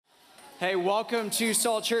Hey, welcome to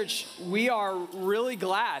Salt Church. We are really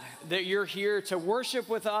glad that you're here to worship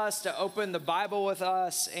with us, to open the Bible with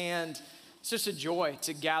us, and it's just a joy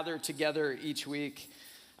to gather together each week.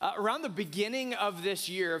 Around the beginning of this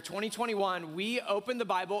year, of 2021, we opened the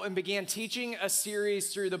Bible and began teaching a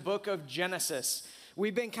series through the book of Genesis.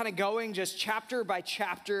 We've been kind of going just chapter by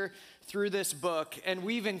chapter through this book, and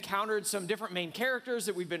we've encountered some different main characters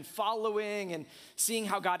that we've been following and seeing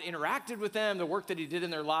how God interacted with them, the work that he did in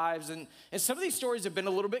their lives. And some of these stories have been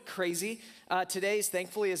a little bit crazy. Today's,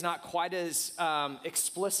 thankfully, is not quite as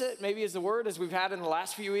explicit, maybe is the word, as we've had in the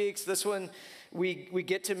last few weeks. This one, we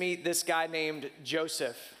get to meet this guy named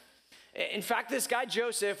Joseph. In fact, this guy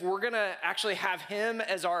Joseph, we're going to actually have him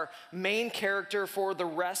as our main character for the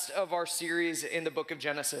rest of our series in the book of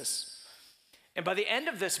Genesis. And by the end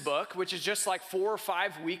of this book, which is just like 4 or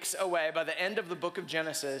 5 weeks away, by the end of the book of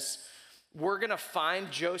Genesis, we're going to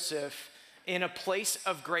find Joseph in a place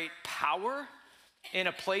of great power, in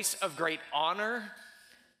a place of great honor,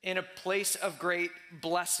 in a place of great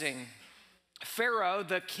blessing. Pharaoh,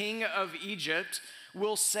 the king of Egypt,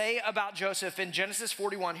 will say about Joseph in Genesis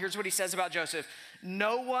 41, here's what he says about Joseph: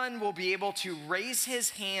 no one will be able to raise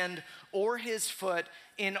his hand or his foot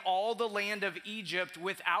in all the land of Egypt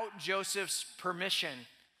without Joseph's permission.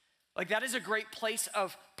 Like, that is a great place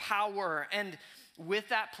of power. And with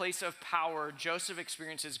that place of power, Joseph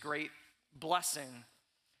experiences great blessing.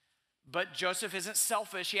 But Joseph isn't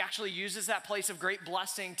selfish. He actually uses that place of great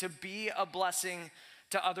blessing to be a blessing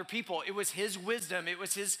to other people. It was his wisdom, it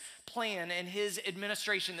was his plan and his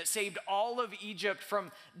administration that saved all of Egypt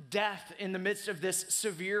from death in the midst of this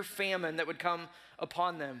severe famine that would come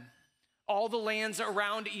upon them. All the lands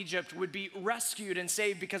around Egypt would be rescued and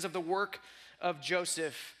saved because of the work of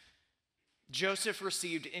Joseph. Joseph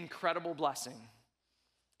received incredible blessing,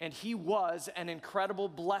 and he was an incredible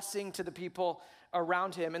blessing to the people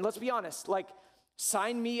around him. And let's be honest, like,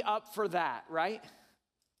 sign me up for that, right?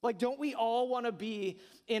 Like, don't we all want to be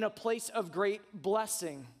in a place of great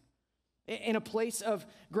blessing, in a place of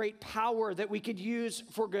great power that we could use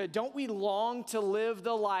for good? Don't we long to live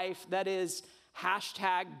the life that is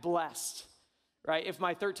 #blessed, right? If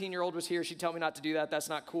my 13-year-old was here, she'd tell me not to do that. That's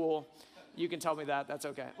not cool. You can tell me that. That's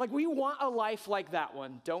okay. Like, we want a life like that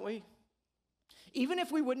one, don't we? Even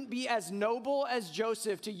if we wouldn't be as noble as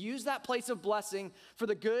Joseph to use that place of blessing for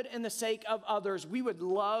the good and the sake of others, we would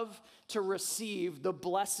love to receive the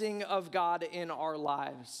blessing of God in our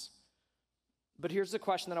lives. But here's the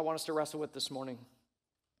question that I want us to wrestle with this morning.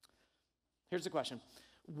 Here's the question.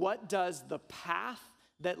 What does the path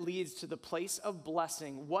that leads to the place of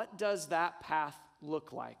blessing, what does that path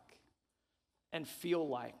look like and feel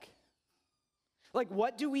like? Like,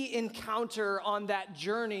 what do we encounter on that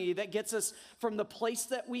journey that gets us from the place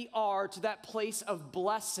that we are to that place of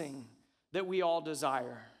blessing that we all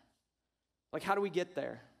desire? Like, how do we get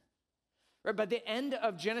there? Right, by the end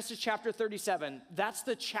of Genesis chapter 37, that's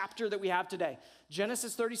the chapter that we have today.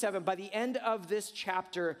 Genesis 37, by the end of this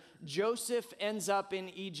chapter, Joseph ends up in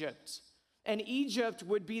Egypt. And Egypt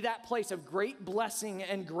would be that place of great blessing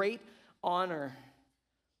and great honor.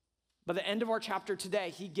 By the end of our chapter today,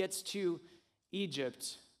 he gets to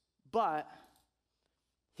Egypt, but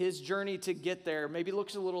his journey to get there maybe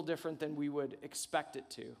looks a little different than we would expect it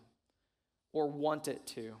to or want it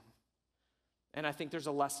to. And I think there's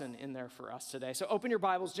a lesson in there for us today. So open your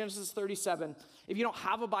Bibles, Genesis 37. If you don't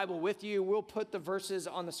have a Bible with you, we'll put the verses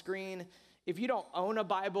on the screen. If you don't own a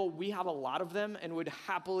Bible, we have a lot of them and would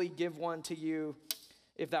happily give one to you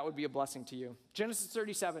if that would be a blessing to you. Genesis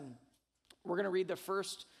 37, we're going to read the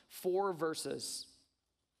first 4 verses.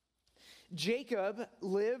 Jacob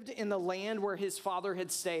lived in the land where his father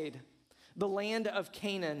had stayed, the land of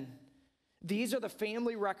Canaan. These are the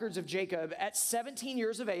family records of Jacob. At 17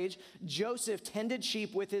 years of age, Joseph tended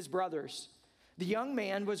sheep with his brothers. The young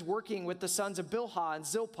man was working with the sons of Bilhah and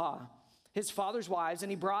Zilpah, his father's wives, and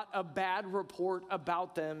he brought a bad report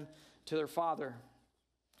about them to their father.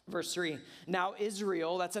 Verse 3, now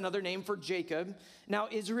Israel, that's another name for Jacob. Now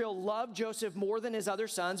Israel loved Joseph more than his other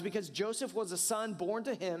sons because Joseph was a son born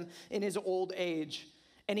to him in his old age,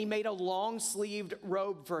 and he made a long-sleeved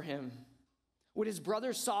robe for him. When his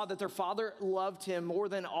brothers saw that their father loved him more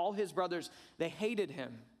than all his brothers, they hated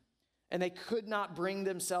him, and they could not bring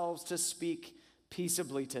themselves to speak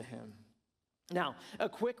peaceably to him. Now, a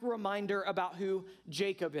quick reminder about who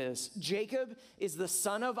Jacob is. Jacob is the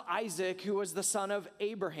son of Isaac, who was the son of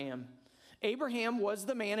Abraham. Abraham was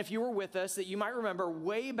the man, if you were with us, that you might remember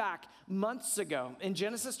way back months ago in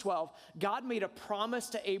Genesis 12, God made a promise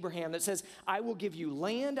to Abraham that says, I will give you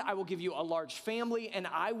land, I will give you a large family, and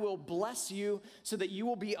I will bless you so that you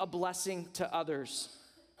will be a blessing to others.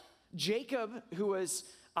 Jacob, who was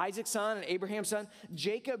Isaac's son and Abraham's son.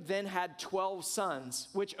 Jacob then had 12 sons,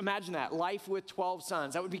 which imagine that, life with 12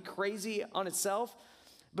 sons. That would be crazy on itself.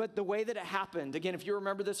 But the way that it happened, again, if you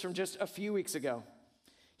remember this from just a few weeks ago,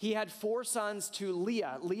 he had 4 sons to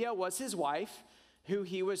Leah. Leah was his wife, who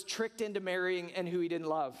he was tricked into marrying and who he didn't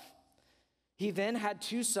love. He then had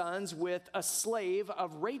 2 sons with a slave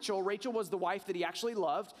of Rachel. Rachel was the wife that he actually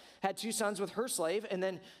loved, had 2 sons with her slave, and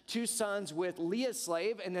then 2 sons with Leah's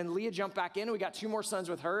slave, and then Leah jumped back in, and we got 2 more sons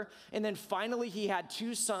with her, and then finally he had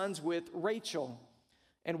 2 sons with Rachel,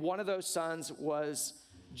 and one of those sons was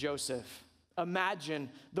Joseph.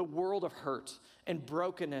 Imagine the world of hurt and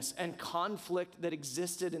brokenness and conflict that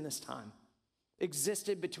existed in this time,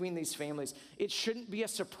 existed between these families. It shouldn't be a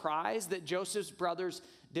surprise that Joseph's brothers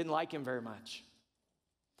didn't like him very much.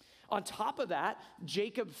 On top of that,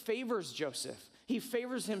 Jacob favors Joseph. He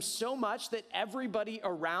favors him so much that everybody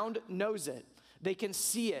around knows it. They can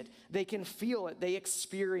see it, they can feel it, they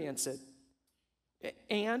experience it.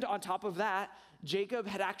 And on top of that, Jacob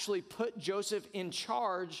had actually put Joseph in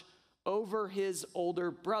charge over his older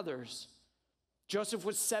brothers. Joseph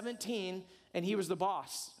was 17 and he was the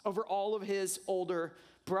boss over all of his older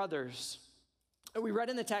brothers. We read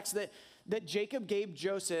in the text that Jacob gave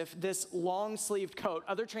Joseph this long-sleeved coat.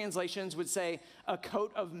 Other translations would say a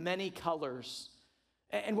coat of many colors.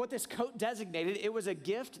 And what this coat designated, it was a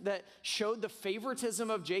gift that showed the favoritism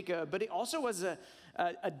of Jacob, but it also was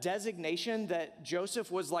a designation that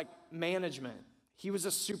Joseph was like management. He was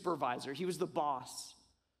a supervisor. He was the boss.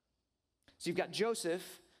 So you've got Joseph,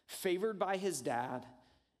 favored by his dad,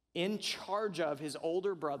 in charge of his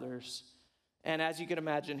older brothers. And as you can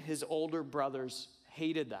imagine, his older brothers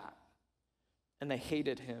hated that. And they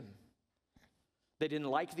hated him. They didn't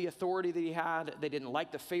like the authority that he had. They didn't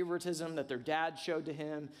like the favoritism that their dad showed to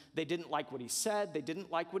him. They didn't like what he said. They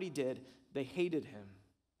didn't like what he did. They hated him.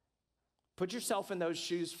 Put yourself in those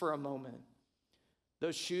shoes for a moment.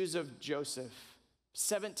 Those shoes of Joseph,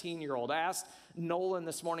 17-year-old. I asked Nolan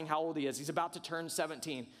this morning how old he is. He's about to turn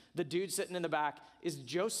 17. The dude sitting in the back is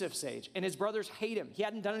Joseph's age, and his brothers hate him. He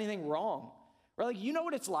hadn't done anything wrong. Right? Like, you know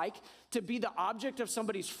what it's like to be the object of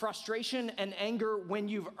somebody's frustration and anger when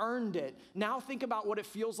you've earned it. Now think about what it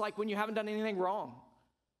feels like when you haven't done anything wrong.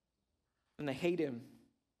 And they hate him.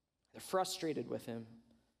 They're frustrated with him.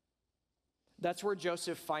 That's where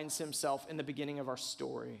Joseph finds himself in the beginning of our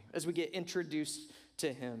story, as we get introduced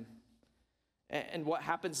to him. And what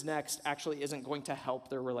happens next actually isn't going to help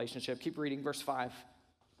their relationship. Keep reading, verse 5.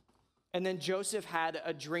 And then Joseph had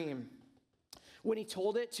a dream. When he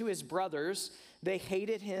told it to his brothers, they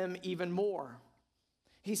hated him even more.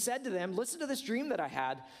 He said to them, "Listen to this dream that I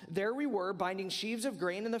had. There we were, binding sheaves of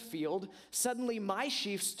grain in the field. Suddenly my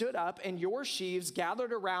sheaf stood up, and your sheaves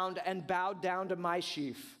gathered around and bowed down to my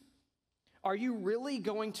sheaf. Are you really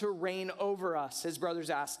going to reign over us?" His brothers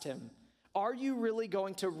asked him. "Are you really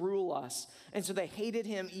going to rule us?" And so they hated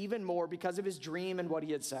him even more because of his dream and what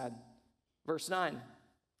he had said. Verse 9.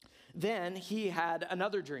 Then he had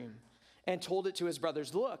another dream and told it to his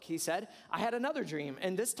brothers. "Look," he said, "I had another dream,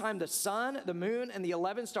 and this time the sun, the moon, and the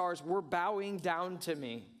 11 stars were bowing down to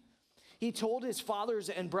me." He told his fathers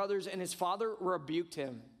and brothers, and his father rebuked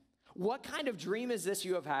him. "What kind of dream is this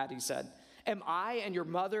you have had?" he said. "Am I and your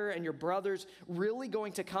mother and your brothers really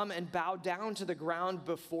going to come and bow down to the ground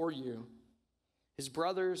before you?" His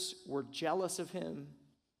brothers were jealous of him,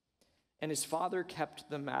 and his father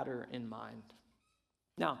kept the matter in mind.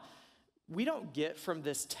 Now, we don't get from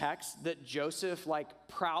this text that Joseph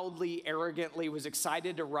proudly, arrogantly was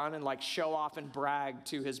excited to run and show off and brag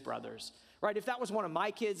to his brothers, right? If that was one of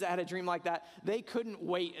my kids that had a dream like that, they couldn't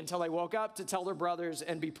wait until they woke up to tell their brothers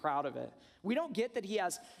and be proud of it. We don't get that he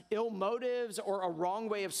has ill motives or a wrong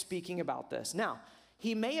way of speaking about this. Now,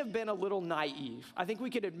 he may have been a little naive. I think we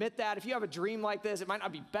could admit that. If you have a dream like this, it might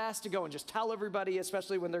not be best to go and just tell everybody,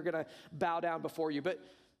 especially when they're going to bow down before you. But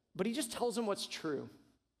he just tells them what's true.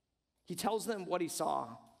 He tells them what he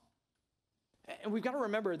saw. And we've got to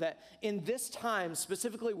remember that in this time,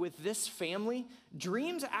 specifically with this family,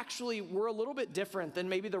 dreams actually were a little bit different than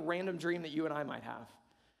maybe the random dream that you and I might have.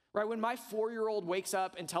 Right? When my 4-year-old wakes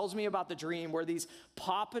up and tells me about the dream where these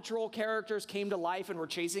Paw Patrol characters came to life and were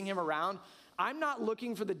chasing him around, I'm not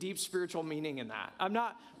looking for the deep spiritual meaning in that. I'm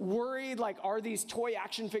not worried, are these toy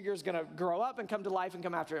action figures going to grow up and come to life and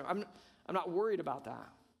come after him? I'm not worried about that.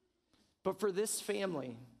 But for this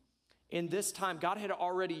family, in this time, God had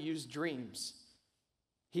already used dreams.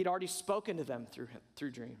 He'd already spoken to them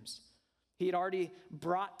through dreams. He had already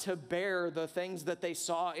brought to bear the things that they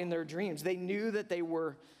saw in their dreams. They knew that they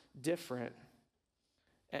were different.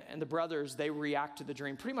 And the brothers, they react to the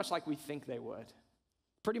dream pretty much like we think they would.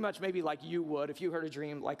 Pretty much maybe like you would if you heard a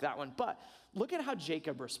dream like that one. But look at how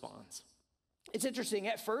Jacob responds. It's interesting.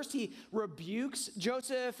 At first, he rebukes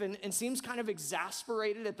Joseph and seems kind of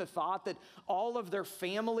exasperated at the thought that all of their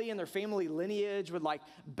family and their family lineage would like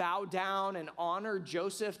bow down and honor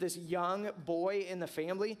Joseph, this young boy in the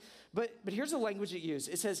family. But here's the language it used.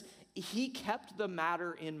 It says, he kept the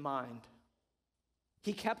matter in mind.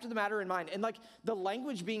 He kept the matter in mind. And like the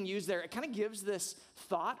language being used there, it kind of gives this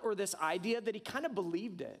thought or this idea that he kind of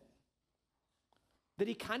believed it. That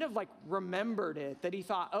he kind of like remembered it, that he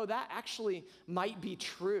thought, oh, that actually might be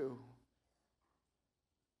true.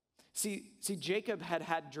 See, Jacob had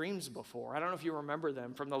had dreams before. I don't know if you remember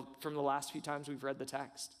them from the last few times we've read the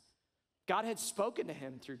text. God had spoken to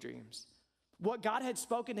him through dreams. What God had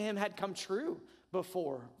spoken to him had come true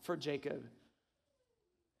before for Jacob.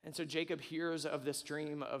 And so Jacob hears of this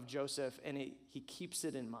dream of Joseph, and he keeps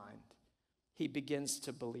it in mind. He begins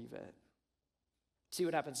to believe it. See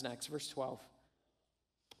what happens next, verse 12.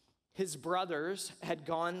 His brothers had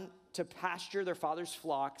gone to pasture their father's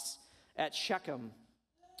flocks at Shechem.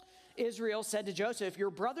 Israel said to Joseph, your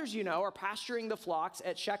brothers, are pasturing the flocks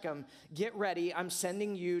at Shechem. Get ready, I'm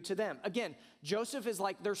sending you to them. Again, Joseph is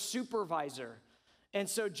like their supervisor. And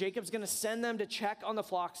so Jacob's going to send them to check on the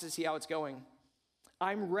flocks to see how it's going.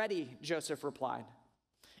 I'm ready, Joseph replied.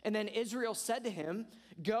 And then Israel said to him,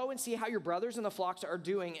 go and see how your brothers and the flocks are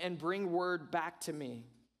doing and bring word back to me.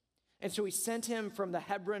 And so he sent him from the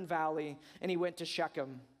Hebron Valley, and he went to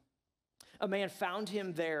Shechem. A man found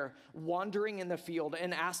him there, wandering in the field,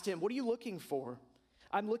 and asked him, what are you looking for?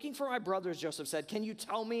 I'm looking for my brothers, Joseph said. Can you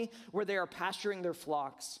tell me where they are pasturing their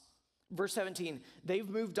flocks? Verse 17, they've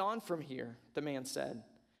moved on from here, the man said.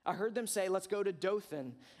 I heard them say, let's go to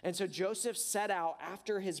Dothan. And so Joseph set out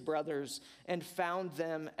after his brothers and found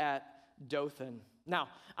them at Dothan. Now,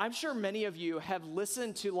 I'm sure many of you have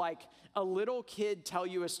listened to like a little kid tell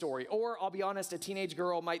you a story, or I'll be honest, a teenage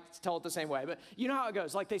girl might tell it the same way, but you know how it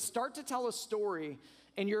goes. Like they start to tell a story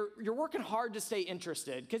and you're working hard to stay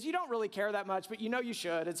interested because you don't really care that much, but you know you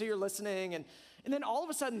should, and so you're listening, and then all of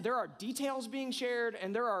a sudden there are details being shared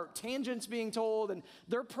and there are tangents being told, and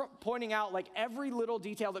they're pointing out like every little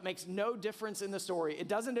detail that makes no difference in the story. It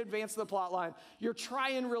doesn't advance the plot line. You're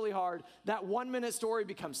trying really hard. That 1 minute story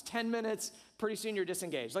becomes 10 minutes. Pretty soon you're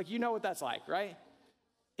disengaged. Like you know what that's like, right?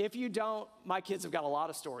 If you don't, my kids have got a lot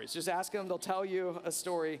of stories. Just ask them, they'll tell you a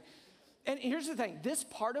story. And here's the thing, this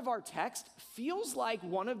part of our text feels like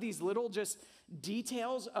one of these little just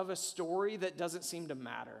details of a story that doesn't seem to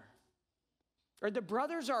matter. Or the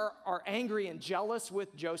brothers are angry and jealous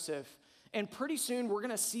with Joseph, and pretty soon we're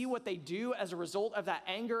gonna see what they do as a result of that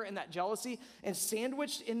anger and that jealousy, and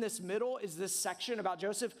sandwiched in this middle is this section about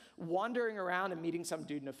Joseph wandering around and meeting some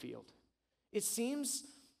dude in a field. It seems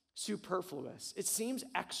superfluous, it seems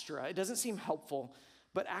extra, it doesn't seem helpful,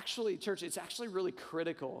 but actually, church, it's actually really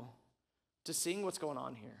critical to seeing what's going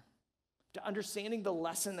on here, to understanding the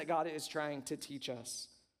lesson that God is trying to teach us.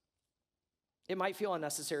 It might feel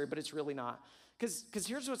unnecessary, but it's really not. Because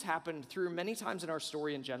here's what's happened through many times in our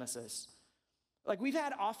story in Genesis. Like we've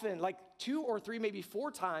had often, like 2 or 3, maybe 4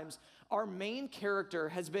 times, our main character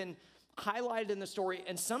has been highlighted in the story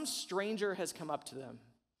and some stranger has come up to them.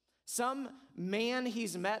 Some man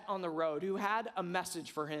he's met on the road who had a message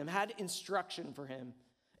for him, had instruction for him.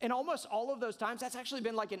 And almost all of those times, that's actually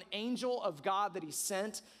been like an angel of God that he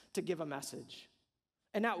sent to give a message.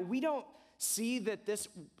 And now we don't see that this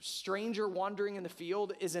stranger wandering in the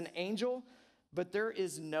field is an angel, but there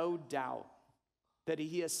is no doubt that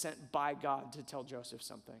he is sent by God to tell Joseph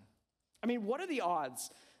something. I mean, what are the odds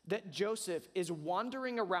that Joseph is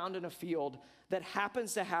wandering around in a field that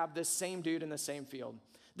happens to have this same dude in the same field?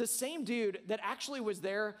 The same dude that actually was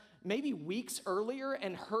there maybe weeks earlier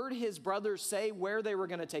and heard his brothers say where they were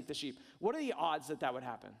going to take the sheep. What are the odds that that would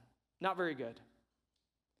happen? Not very good.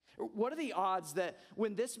 What are the odds that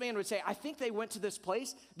when this man would say, I think they went to this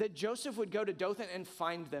place, that Joseph would go to Dothan and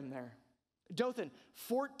find them there? Dothan,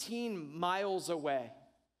 14 miles away.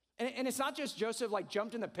 And it's not just Joseph like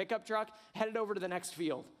jumped in the pickup truck, headed over to the next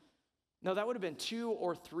field. No, that would have been 2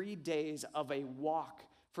 or 3 days of a walk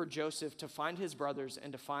for Joseph to find his brothers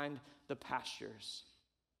and to find the pastures.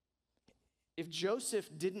 If Joseph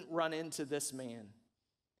didn't run into this man,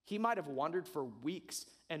 he might have wandered for weeks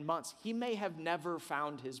and months. He may have never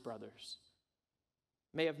found his brothers,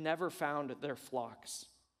 may have never found their flocks.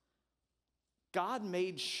 God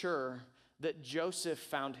made sure that Joseph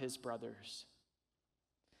found his brothers.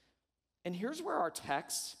 And here's where our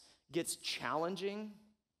text gets challenging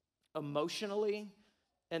emotionally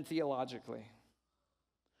and theologically.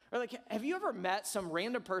 Or like, have you ever met some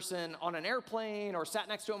random person on an airplane or sat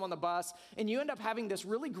next to them on the bus, and you end up having this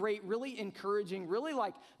really great, really encouraging, really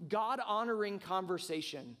like God-honoring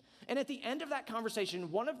conversation? And at the end of that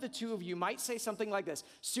conversation, one of the two of you might say something like this,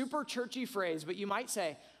 super churchy phrase, but you might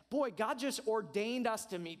say, boy, God just ordained us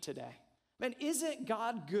to meet today. Man, isn't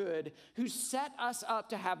God good who set us up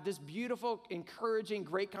to have this beautiful, encouraging,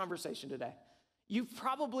 great conversation today? You've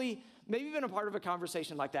probably maybe been a part of a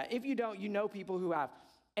conversation like that. If you don't, you know people who have.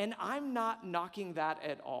 And I'm not knocking that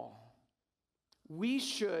at all. We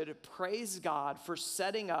should praise God for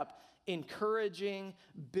setting up encouraging,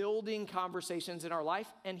 building conversations in our life,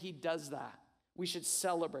 and he does that. We should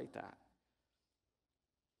celebrate that.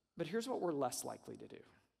 But here's what we're less likely to do.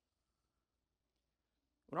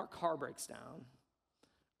 When our car breaks down,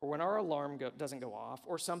 or when our alarm doesn't go off,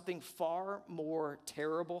 or something far more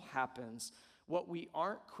terrible happens, what we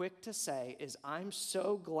aren't quick to say is, I'm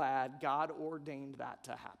so glad God ordained that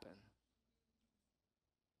to happen.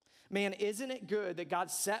 Man, isn't it good that God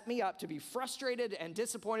set me up to be frustrated and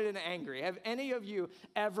disappointed and angry? Have any of you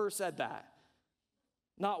ever said that?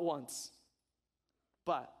 Not once.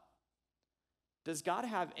 But does God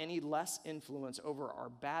have any less influence over our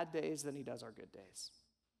bad days than he does our good days?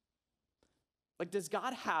 Like, does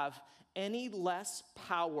God have any less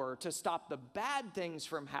power to stop the bad things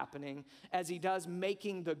from happening as he does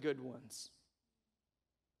making the good ones?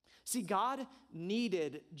 See, God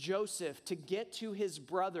needed Joseph to get to his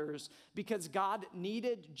brothers because God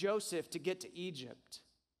needed Joseph to get to Egypt.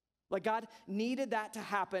 Like, God needed that to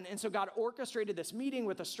happen, and so God orchestrated this meeting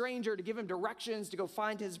with a stranger to give him directions to go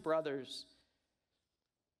find his brothers.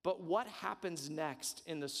 But what happens next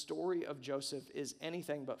in the story of Joseph is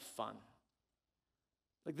anything but fun.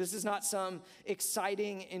 Like, this is not some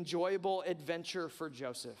exciting, enjoyable adventure for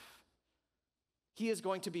Joseph. He is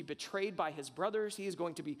going to be betrayed by his brothers. He is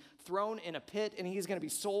going to be thrown in a pit, and he is going to be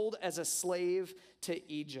sold as a slave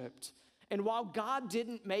to Egypt. And while God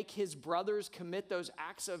didn't make his brothers commit those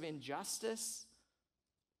acts of injustice,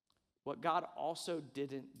 what God also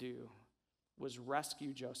didn't do was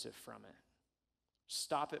rescue Joseph from it.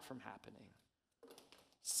 Stop it from happening.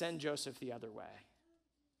 Send Joseph the other way.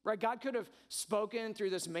 Right? God could have spoken through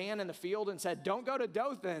this man in the field and said, don't go to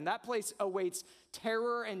Dothan. That place awaits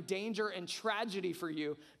terror and danger and tragedy for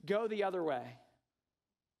you. Go the other way.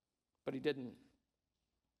 But he didn't.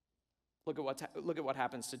 Look at what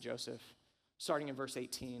happens to Joseph, starting in verse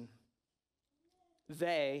 18.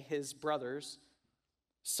 They, his brothers,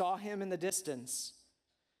 saw him in the distance,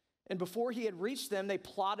 and before he had reached them, they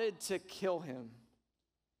plotted to kill him.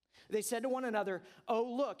 They said to one another, oh,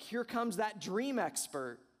 look, here comes that dream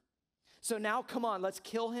expert. So now, come on, let's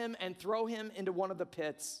kill him and throw him into one of the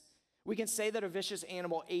pits. We can say that a vicious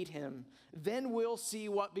animal ate him. Then we'll see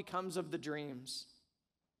what becomes of the dreams.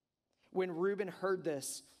 When Reuben heard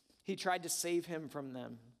this, he tried to save him from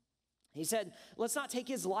them. He said, let's not take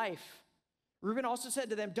his life. Reuben also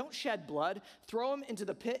said to them, don't shed blood. Throw him into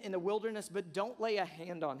the pit in the wilderness, but don't lay a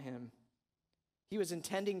hand on him. He was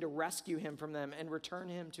intending to rescue him from them and return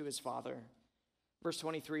him to his father. Verse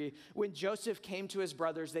 23, when Joseph came to his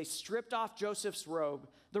brothers, they stripped off Joseph's robe,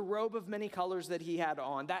 the robe of many colors that he had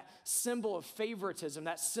on, that symbol of favoritism,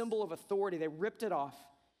 that symbol of authority. They ripped it off,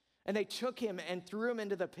 and they took him and threw him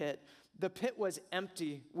into the pit. The pit was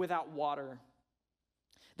empty without water.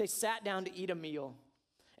 They sat down to eat a meal,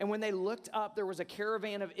 and when they looked up, there was a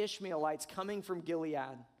caravan of Ishmaelites coming from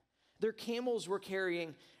Gilead. Their camels were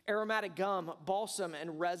carrying aromatic gum, balsam,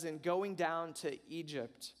 and resin going down to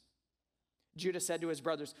Egypt. Judah said to his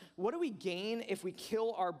brothers, what do we gain if we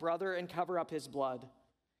kill our brother and cover up his blood?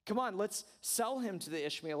 Come on, let's sell him to the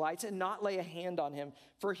Ishmaelites and not lay a hand on him,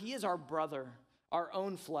 for he is our brother, our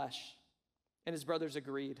own flesh. And his brothers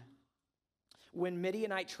agreed. When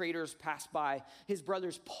Midianite traders passed by, his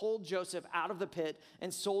brothers pulled Joseph out of the pit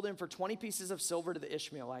and sold him for 20 pieces of silver to the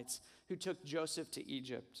Ishmaelites, who took Joseph to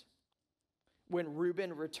Egypt. When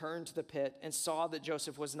Reuben returned to the pit and saw that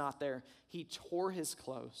Joseph was not there, he tore his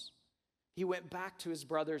clothes. He went back to his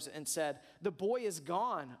brothers and said, the boy is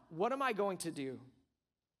gone. What am I going to do?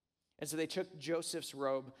 And so they took Joseph's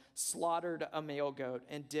robe, slaughtered a male goat,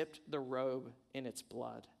 and dipped the robe in its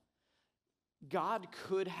blood. God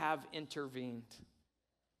could have intervened.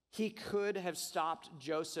 He could have stopped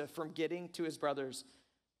Joseph from getting to his brothers.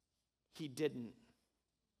 He didn't.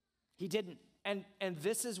 He didn't. And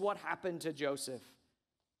this is what happened to Joseph.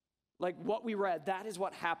 Like what we read, that is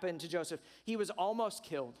what happened to Joseph. He was almost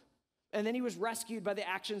killed. And then he was rescued by the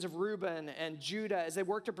actions of Reuben and Judah as they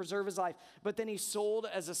worked to preserve his life. But then he's sold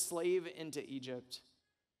as a slave into Egypt.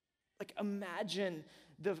 Like, imagine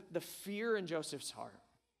the fear in Joseph's heart.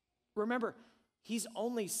 Remember, he's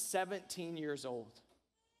only 17 years old.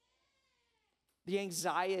 the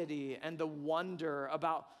anxiety and the wonder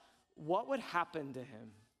about what would happen to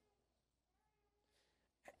him.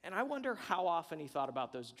 And I wonder how often he thought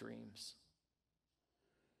about those dreams.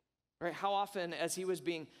 Right? How often, as he was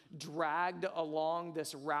being dragged along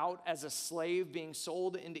this route as a slave being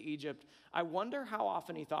sold into Egypt, I wonder how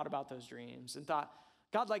often he thought about those dreams and thought,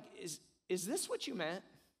 God, like, is this what you meant?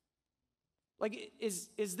 Like, is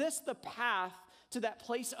this the path to that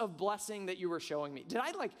place of blessing that you were showing me? Did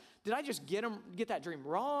I just get that dream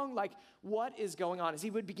wrong? Like, what is going on? As he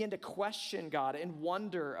would begin to question God and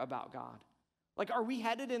wonder about God. Like, are we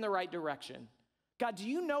headed in the right direction? God, do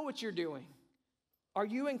you know what you're doing? Are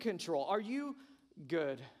you in control? Are you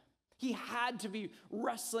good? He had to be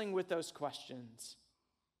wrestling with those questions.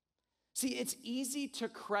 See, it's easy to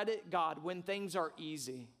credit God when things are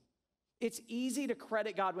easy. It's easy to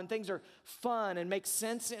credit God when things are fun and make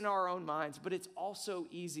sense in our own minds, but it's also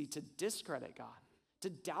easy to discredit God, to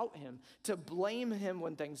doubt him, to blame him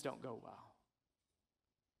when things don't go well.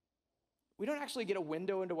 We don't actually get a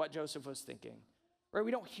window into what Joseph was thinking, right?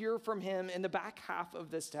 We don't hear from him in the back half of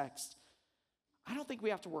this text. I don't think we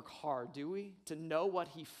have to work hard, do we, to know what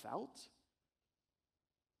he felt,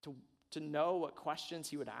 to know what questions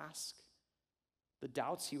he would ask, the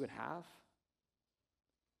doubts he would have.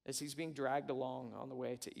 As he's being dragged along on the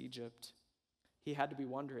way to Egypt, he had to be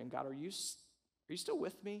wondering, God, are you still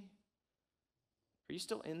with me? Are you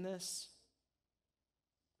still in this?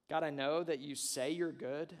 God, I know that you say you're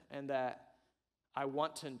good and that I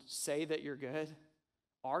want to say that you're good.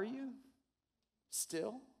 Are you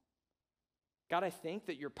still? God, I think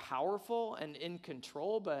that you're powerful and in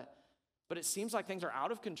control, but it seems like things are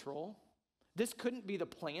out of control. This couldn't be the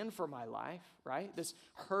plan for my life, right? This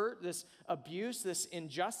hurt, this abuse, this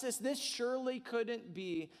injustice, this surely couldn't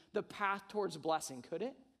be the path towards blessing, could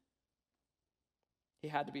it? He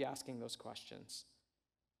had to be asking those questions.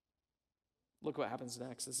 Look what happens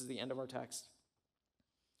next. This is the end of our text.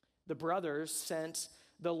 The brothers sent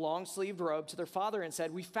the long-sleeved robe to their father and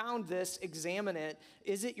said, "We found this, examine it.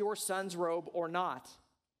 Is it your son's robe or not?"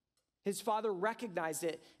 His father recognized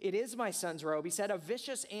it. "It is my son's robe." He said, "A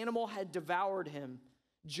vicious animal had devoured him.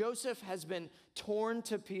 Joseph has been torn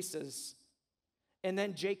to pieces." And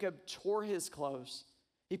then Jacob tore his clothes.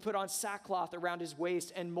 He put on sackcloth around his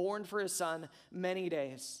waist and mourned for his son many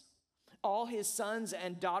days. All his sons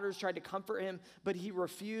and daughters tried to comfort him, but he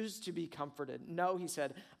refused to be comforted. "No," he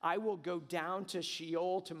said, "I will go down to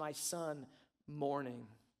Sheol to my son mourning."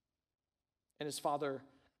 And his father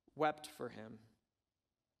wept for him.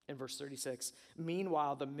 In verse 36,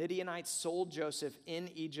 meanwhile, the Midianites sold Joseph in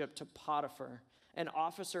Egypt to Potiphar, an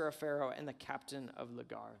officer of Pharaoh and the captain of the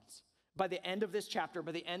guards. By the end of this chapter,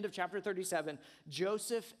 by the end of chapter 37,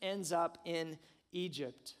 Joseph ends up in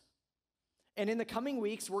Egypt. And in the coming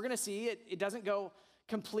weeks, we're going to see it doesn't go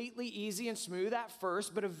completely easy and smooth at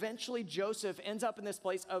first, but eventually Joseph ends up in this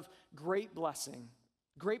place of great blessing.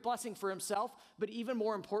 Great blessing for himself, but even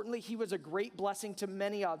more importantly, he was a great blessing to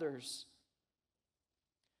many others.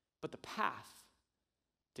 But the path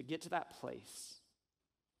to get to that place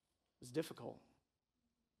was difficult.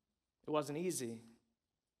 It wasn't easy.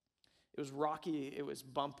 It was rocky, it was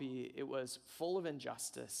bumpy, it was full of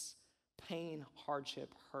injustice, pain,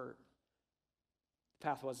 hardship, hurt. The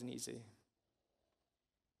path wasn't easy.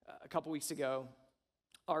 A couple weeks ago,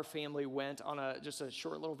 our family went on just a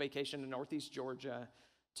short little vacation in Northeast Georgia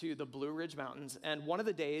to the Blue Ridge Mountains. And one of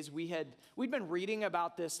the days we'd been reading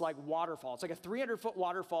about this like waterfall. It's like a 300-foot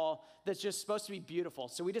waterfall that's just supposed to be beautiful.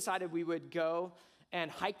 So we decided we would go and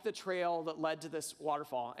hike the trail that led to this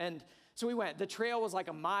waterfall. And so we went. The trail was like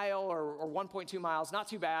a mile or 1.2 miles, not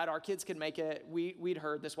too bad. Our kids could make it. We'd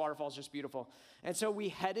heard this waterfall is just beautiful. And so we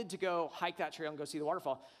headed to go hike that trail and go see the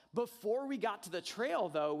waterfall. Before we got to the trail,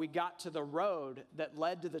 though, we got to the road that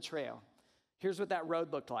led to the trail. Here's what that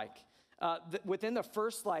road looked like. Within the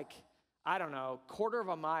first, quarter of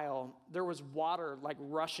a mile, there was water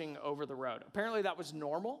rushing over the road. Apparently that was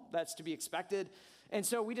normal. That's to be expected. And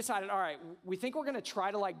so we decided, all right, we think we're going to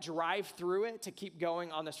try to drive through it to keep going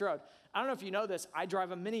on this road. I don't know if you know this, I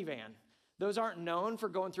drive a minivan. Those aren't known for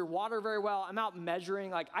going through water very well. I'm out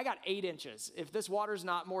measuring, I got 8 inches. If this water's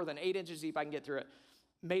not more than 8 inches deep, I can get through it.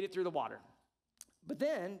 Made it through the water. But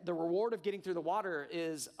then the reward of getting through the water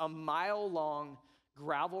is a mile-long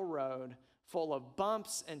gravel road full of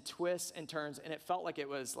bumps and twists and turns, and it felt like it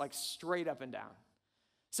was straight up and down.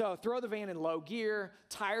 So throw the van in low gear,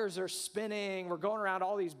 tires are spinning, we're going around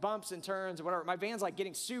all these bumps and turns and whatever. My van's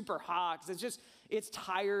getting super hot because it's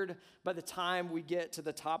tired by the time we get to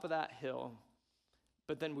the top of that hill.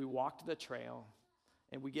 But then we walk to the trail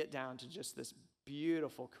and we get down to just this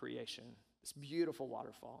beautiful creation, this beautiful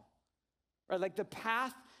waterfall. right? Like the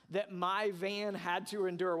path that my van had to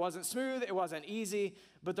endure wasn't smooth, it wasn't easy,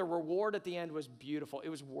 but the reward at the end was beautiful. It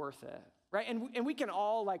was worth it, right? And we can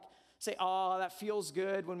all like say, oh, that feels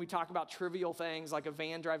good when we talk about trivial things like a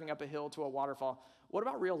van driving up a hill to a waterfall. What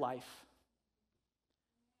about real life?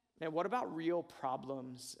 Man, what about real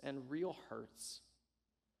problems and real hurts?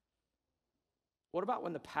 What about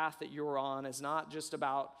when the path that you're on is not just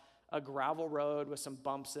about a gravel road with some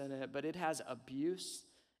bumps in it, but it has abuse,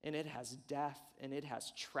 and it has death, and it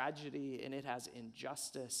has tragedy, and it has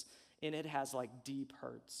injustice, and it has like deep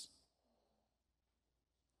hurts?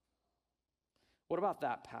 What about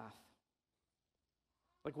that path?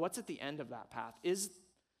 Like, what's at the end of that path? Is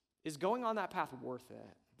going on that path worth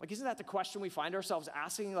it? Like, isn't that the question we find ourselves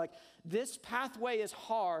asking? Like, this pathway is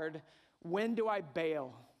hard. When do I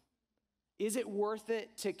bail? Is it worth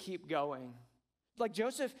it to keep going? Like,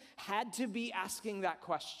 Joseph had to be asking that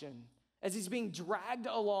question. As he's being dragged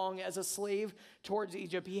along as a slave towards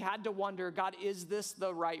Egypt, he had to wonder, God, is this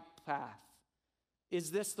the right path?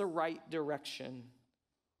 Is this the right direction?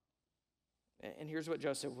 And here's what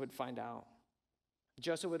Joseph would find out.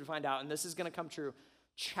 Joseph would find out, and this is going to come true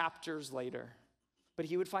chapters later, but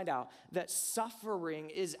he would find out that suffering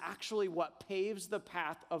is actually what paves the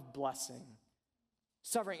path of blessing.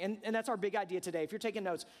 Suffering, and that's our big idea today. If you're taking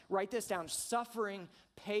notes, write this down. Suffering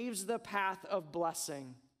paves the path of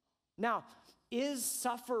blessing. Now, is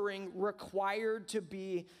suffering required to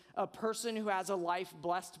be a person who has a life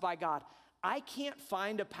blessed by God? I can't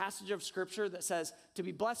find a passage of scripture that says to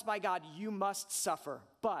be blessed by God, you must suffer.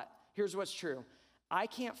 But here's what's true. I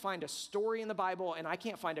can't find a story in the Bible, and I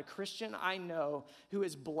can't find a Christian I know who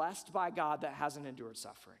is blessed by God that hasn't endured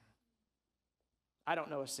suffering. I don't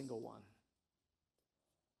know a single one.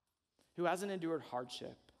 Who hasn't endured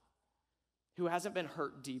hardship, who hasn't been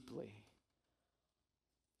hurt deeply,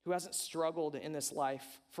 who hasn't struggled in this life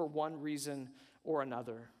for one reason or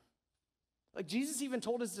another. Like Jesus even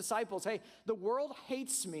told his disciples, hey, the world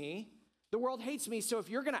hates me. The world hates me, so if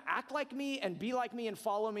you're going to act like me and be like me and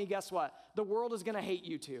follow me, guess what? The world is going to hate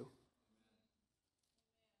you too.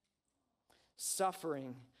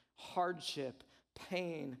 Suffering, hardship,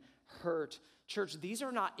 pain, hurt. Church, these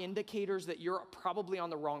are not indicators that you're probably on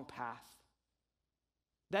the wrong path.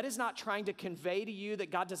 That is not trying to convey to you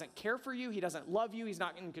that God doesn't care for you, he doesn't love you, he's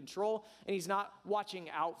not in control, and he's not watching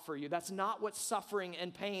out for you. That's not what suffering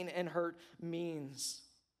and pain and hurt means.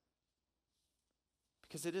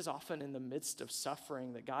 Because it is often in the midst of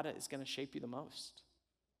suffering that God is going to shape you the most.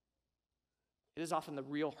 It is often the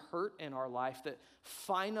real hurt in our life that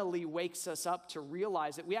finally wakes us up to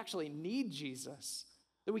realize that we actually need Jesus,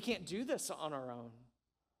 that we can't do this on our own.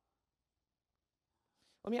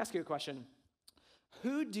 Let me ask you a question.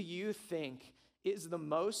 Who do you think is the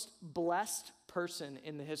most blessed person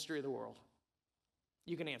in the history of the world?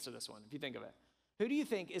 You can answer this one if you think of it. Who do you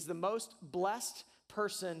think is the most blessed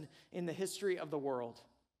person in the history of the world?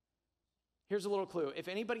 Here's a little clue. If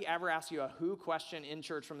anybody ever asks you a who question in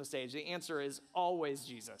church from the stage, the answer is always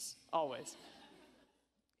Jesus. Always.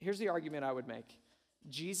 Here's the argument I would make.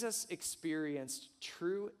 Jesus experienced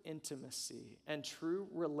true intimacy and true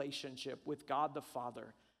relationship with God the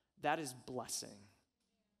Father. That is blessing.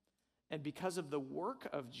 And because of the work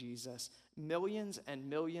of Jesus, millions and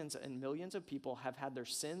millions and millions of people have had their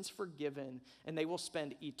sins forgiven, and they will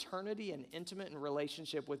spend eternity in intimate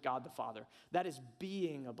relationship with God the Father. That is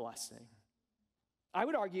being a blessing. I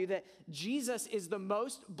would argue that Jesus is the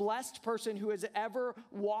most blessed person who has ever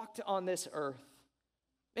walked on this earth.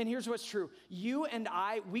 And here's what's true. You and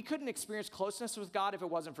I, we couldn't experience closeness with God if it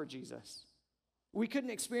wasn't for Jesus. We couldn't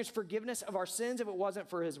experience forgiveness of our sins if it wasn't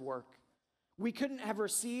for his work. We couldn't have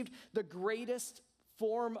received the greatest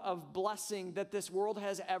form of blessing that this world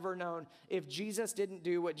has ever known if Jesus didn't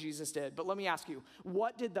do what Jesus did. But let me ask you,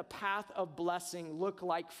 what did the path of blessing look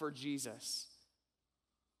like for Jesus?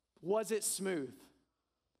 Was it smooth?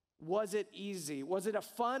 Was it easy? Was it a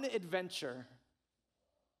fun adventure?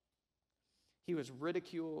 He was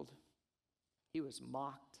ridiculed. He was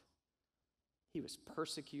mocked. He was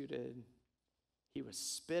persecuted. He was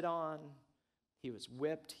spit on. He was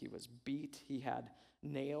whipped, he was beat, he had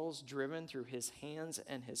nails driven through his hands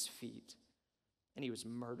and his feet, and he was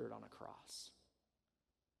murdered on a cross.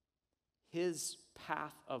 His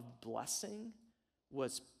path of blessing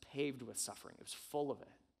was paved with suffering. It was full of it,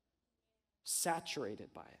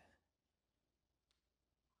 saturated by it.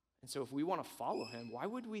 And so if we want to follow him, why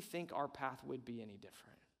would we think our path would be any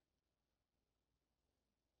different?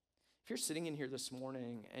 If you're sitting in here this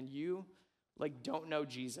morning and you don't know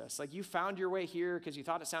Jesus. You found your way here because you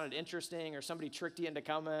thought it sounded interesting or somebody tricked you into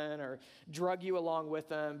coming or drug you along with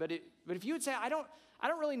them. But if you would say, I I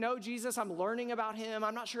don't really know Jesus. I'm learning about him.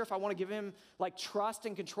 I'm not sure if I want to give him like trust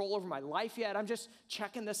and control over my life yet. I'm just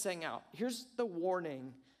checking this thing out. Here's the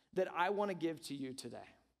warning that I want to give to you today.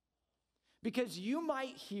 Because you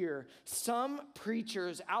might hear some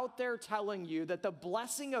preachers out there telling you that the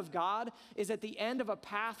blessing of God is at the end of a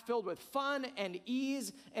path filled with fun and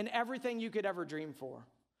ease and everything you could ever dream for.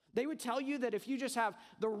 They would tell you that if you just have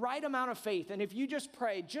the right amount of faith and if you just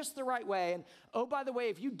pray just the right way, and oh, by the way,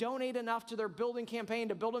 if you donate enough to their building campaign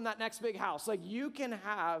to build them that next big house, like you can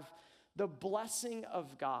have the blessing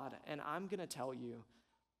of God. And I'm going to tell you,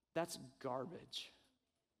 that's garbage.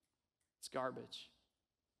 It's garbage.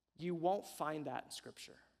 You won't find that in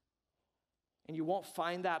Scripture. And you won't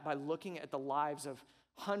find that by looking at the lives of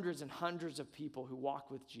hundreds and hundreds of people who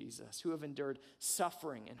walk with Jesus, who have endured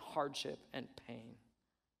suffering and hardship and pain.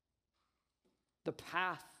 The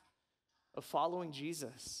path of following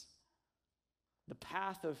Jesus, the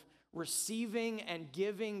path of receiving and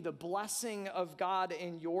giving the blessing of God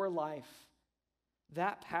in your life,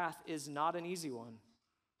 that path is not an easy one.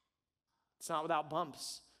 It's not without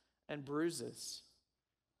bumps and bruises.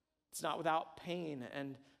 It's not without pain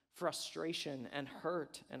and frustration and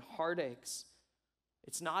hurt and heartaches.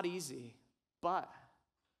 It's not easy, but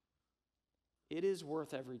it is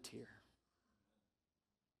worth every tear.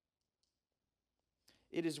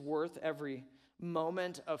 It is worth every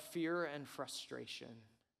moment of fear and frustration.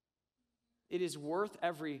 It is worth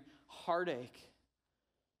every heartache.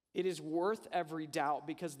 It is worth every doubt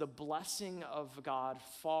because the blessing of God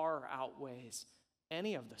far outweighs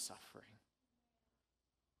any of the suffering.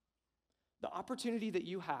 The opportunity that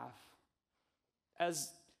you have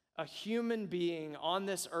as a human being on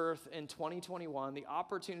this earth in 2021, the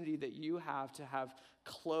opportunity that you have to have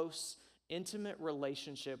close, intimate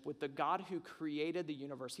relationship with the God who created the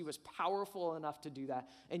universe. He was powerful enough to do that,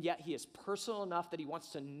 and yet he is personal enough that he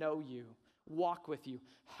wants to know you, walk with you,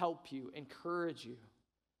 help you, encourage you.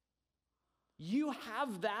 You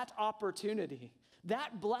have that opportunity.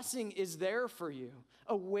 That blessing is there for you,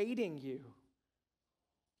 awaiting you.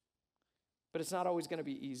 But it's not always going to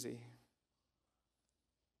be easy.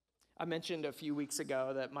 I mentioned a few weeks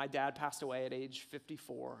ago that my dad passed away at age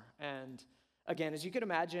 54. And again, as you can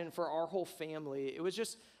imagine, for our whole family, it was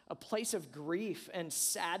just a place of grief and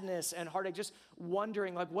sadness and heartache, just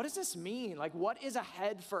wondering, like, what does this mean? Like, what is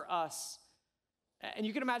ahead for us? And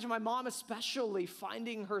you can imagine my mom especially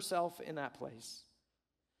finding herself in that place.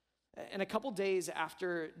 And a couple days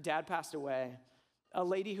after Dad passed away, a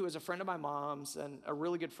lady who was a friend of my mom's and a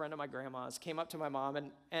really good friend of my grandma's came up to my mom,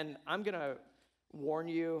 and I'm going to warn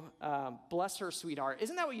you, bless her sweetheart.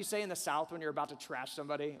 Isn't that what you say in the South when you're about to trash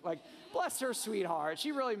somebody? Like, bless her sweetheart.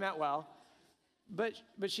 She really meant well. But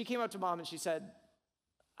she came up to Mom and she said,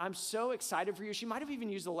 I'm so excited for you. She might have even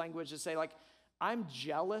used the language to say, like, I'm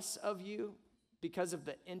jealous of you because of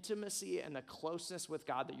the intimacy and the closeness with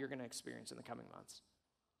God that you're going to experience in the coming months.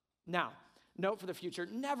 Now, note for the future,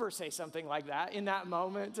 never say something like that in that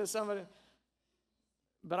moment to somebody.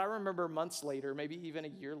 But I remember months later, maybe even a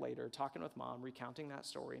year later, talking with Mom, recounting that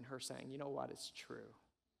story, and her saying, you know what, it's true.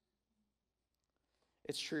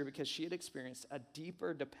 It's true because she had experienced a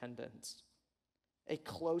deeper dependence, a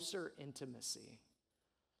closer intimacy,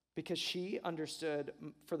 because she understood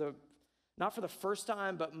not for the first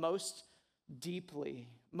time, but most deeply,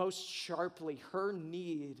 most sharply, her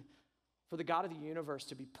need for the God of the universe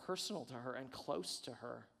to be personal to her and close to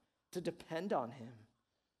her, to depend on him.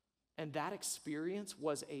 And that experience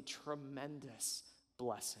was a tremendous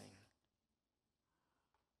blessing.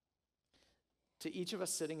 To each of us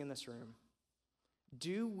sitting in this room,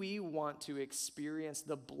 do we want to experience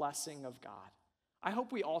the blessing of God? I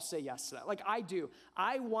hope we all say yes to that. Like I do.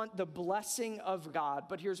 I want the blessing of God,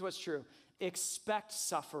 but here's what's true. Expect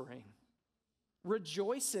suffering.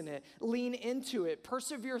 Rejoice in it. Lean into it.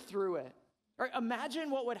 Persevere through it. All right,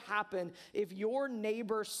 imagine what would happen if your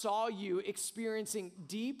neighbor saw you experiencing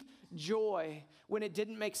deep joy when it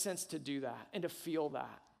didn't make sense to do that and to feel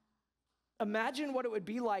that. Imagine what it would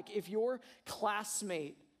be like if your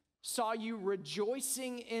classmate saw you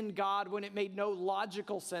rejoicing in God when it made no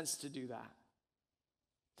logical sense to do that.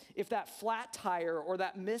 If that flat tire or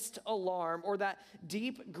that missed alarm or that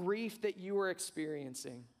deep grief that you were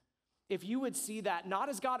experiencing, if you would see that not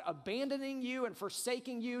as God abandoning you and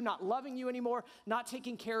forsaking you, not loving you anymore, not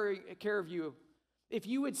taking care of you, if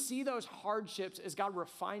you would see those hardships as God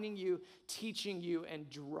refining you, teaching you, and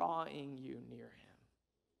drawing you near him.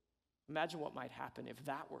 Imagine what might happen if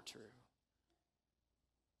that were true.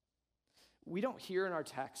 We don't hear in our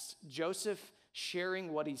text Joseph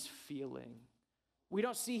sharing what he's feeling. We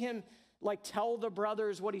don't see him like tell the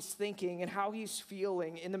brothers what he's thinking and how he's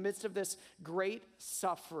feeling in the midst of this great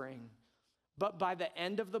suffering. But by the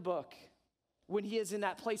end of the book, when he is in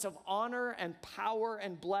that place of honor and power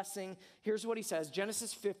and blessing, here's what he says.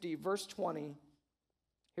 Genesis 50, verse 20.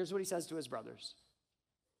 Here's what he says to his brothers.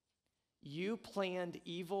 You planned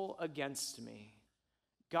evil against me.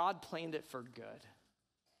 God planned it for good,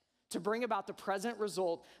 to bring about the present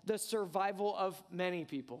result, the survival of many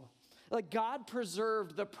people. Like God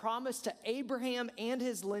preserved the promise to Abraham and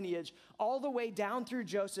his lineage all the way down through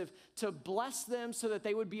Joseph to bless them so that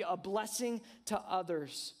they would be a blessing to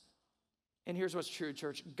others. And here's what's true,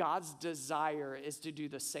 church. God's desire is to do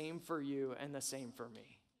the same for you and the same for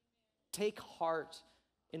me. Take heart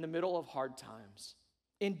in the middle of hard times.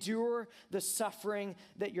 Endure the suffering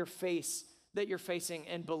that you're facing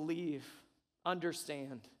and believe,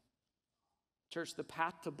 understand. Church, the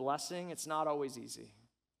path to blessing, it's not always easy.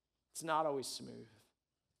 It's not always smooth.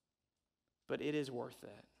 But it is worth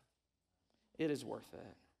it. It is worth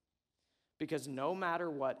it. Because no matter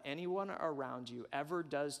what anyone around you ever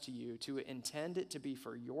does to you to intend it to be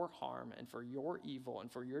for your harm and for your evil and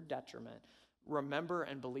for your detriment, remember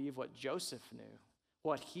and believe what Joseph knew,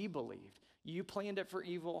 what he believed. You planned it for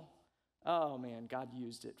evil. Oh man, God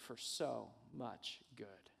used it for so much good.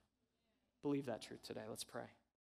 Believe that truth today. Let's pray.